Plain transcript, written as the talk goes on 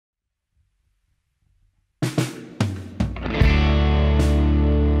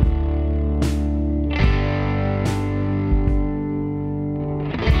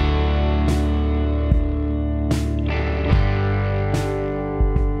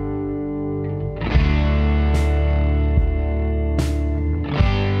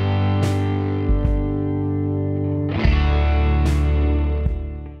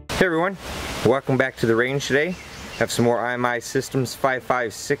Hey everyone, welcome back to the range today. Have some more IMI Systems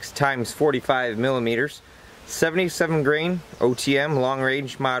 5.56x45mm, 77 grain OTM long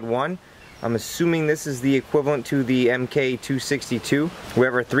range mod 1. I'm assuming this is the equivalent to the MK262. We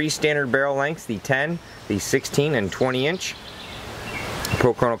have our three standard barrel lengths, the 10, the 16, and 20 inch.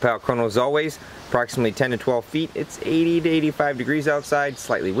 Pro chrono pal chrono as always, approximately 10 to 12 feet. It's 80 to 85 degrees outside,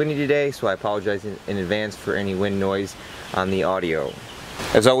 slightly windy today, so I apologize in advance for any wind noise on the audio.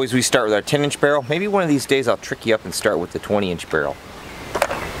 As always, we start with our 10 inch barrel. Maybe one of these days I'll trick you up and start with the 20 inch barrel.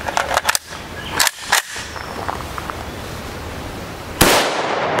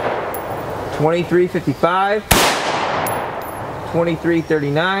 .2355,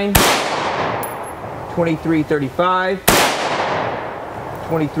 2339, 2335,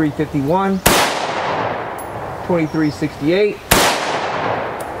 2351, 2368,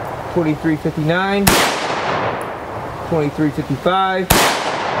 2359, 2355,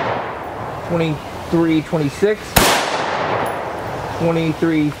 2326,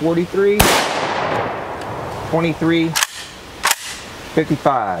 2343,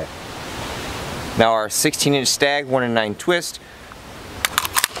 2355. Now our 16 inch stag 1 9 twist.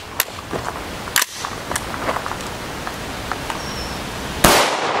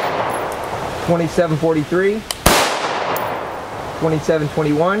 $27.43,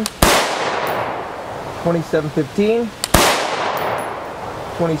 $27.21, $27.15,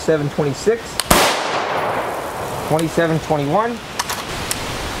 $27.26, $27.21,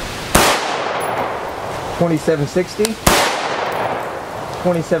 $27.60,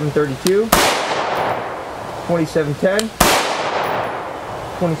 $27.32, $27.10,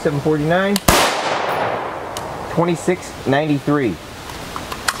 $27.49, $26.93.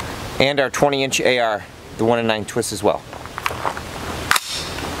 And our 20 inch AR, the 1 9 twist as well.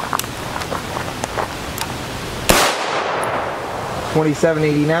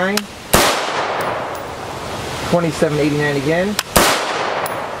 $27.89, $27.89 again,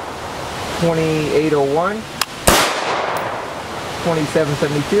 $28.01,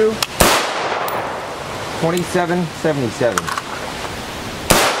 $27.72, $27.77,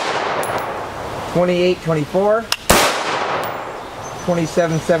 $28.24,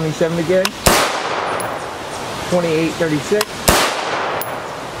 $27.77 again, $28.36,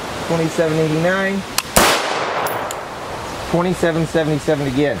 $27.89,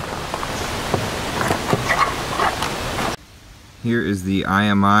 $27.77 again. Here is the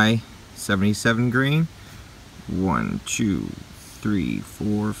IMI 77 grain. 1, 2, 3,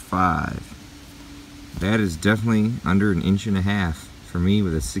 4, 5. That is definitely under an inch and a half for me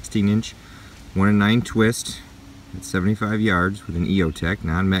with a 16 inch 1 9 twist at 75 yards with an EOTech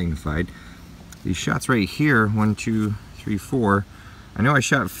non-magnified. These shots right here, 1, 2, 3, 4. I know I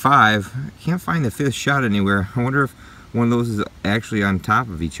shot 5. I can't find the 5th shot anywhere. I wonder if one of those is actually on top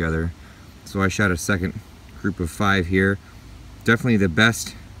of each other. So I shot a second group of 5 here. Definitely the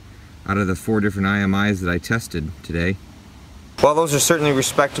best out of the 4 different IMIs that I tested today. Well, those are certainly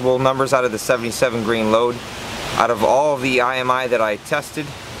respectable numbers out of the 77 grain load. Out of all of the IMI that I tested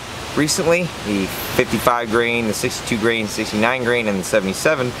recently, the 55 grain, the 62 grain, 69 grain, and the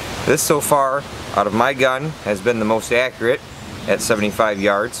 77, this so far out of my gun has been the most accurate at 75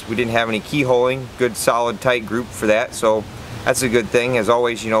 yards. We didn't have any keyholing, good solid tight group for that, so that's a good thing. As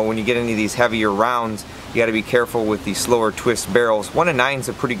always, you know, when you get into these heavier rounds, you got to be careful with the slower twist barrels. 1 9 is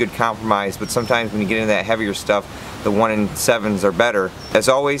a pretty good compromise, but sometimes when you get into that heavier stuff, the 1 7s are better. As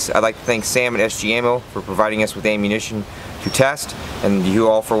always, I'd like to thank Sam at SG Ammo for providing us with ammunition to test, and you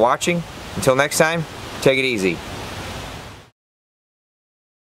all for watching. Until next time, take it easy.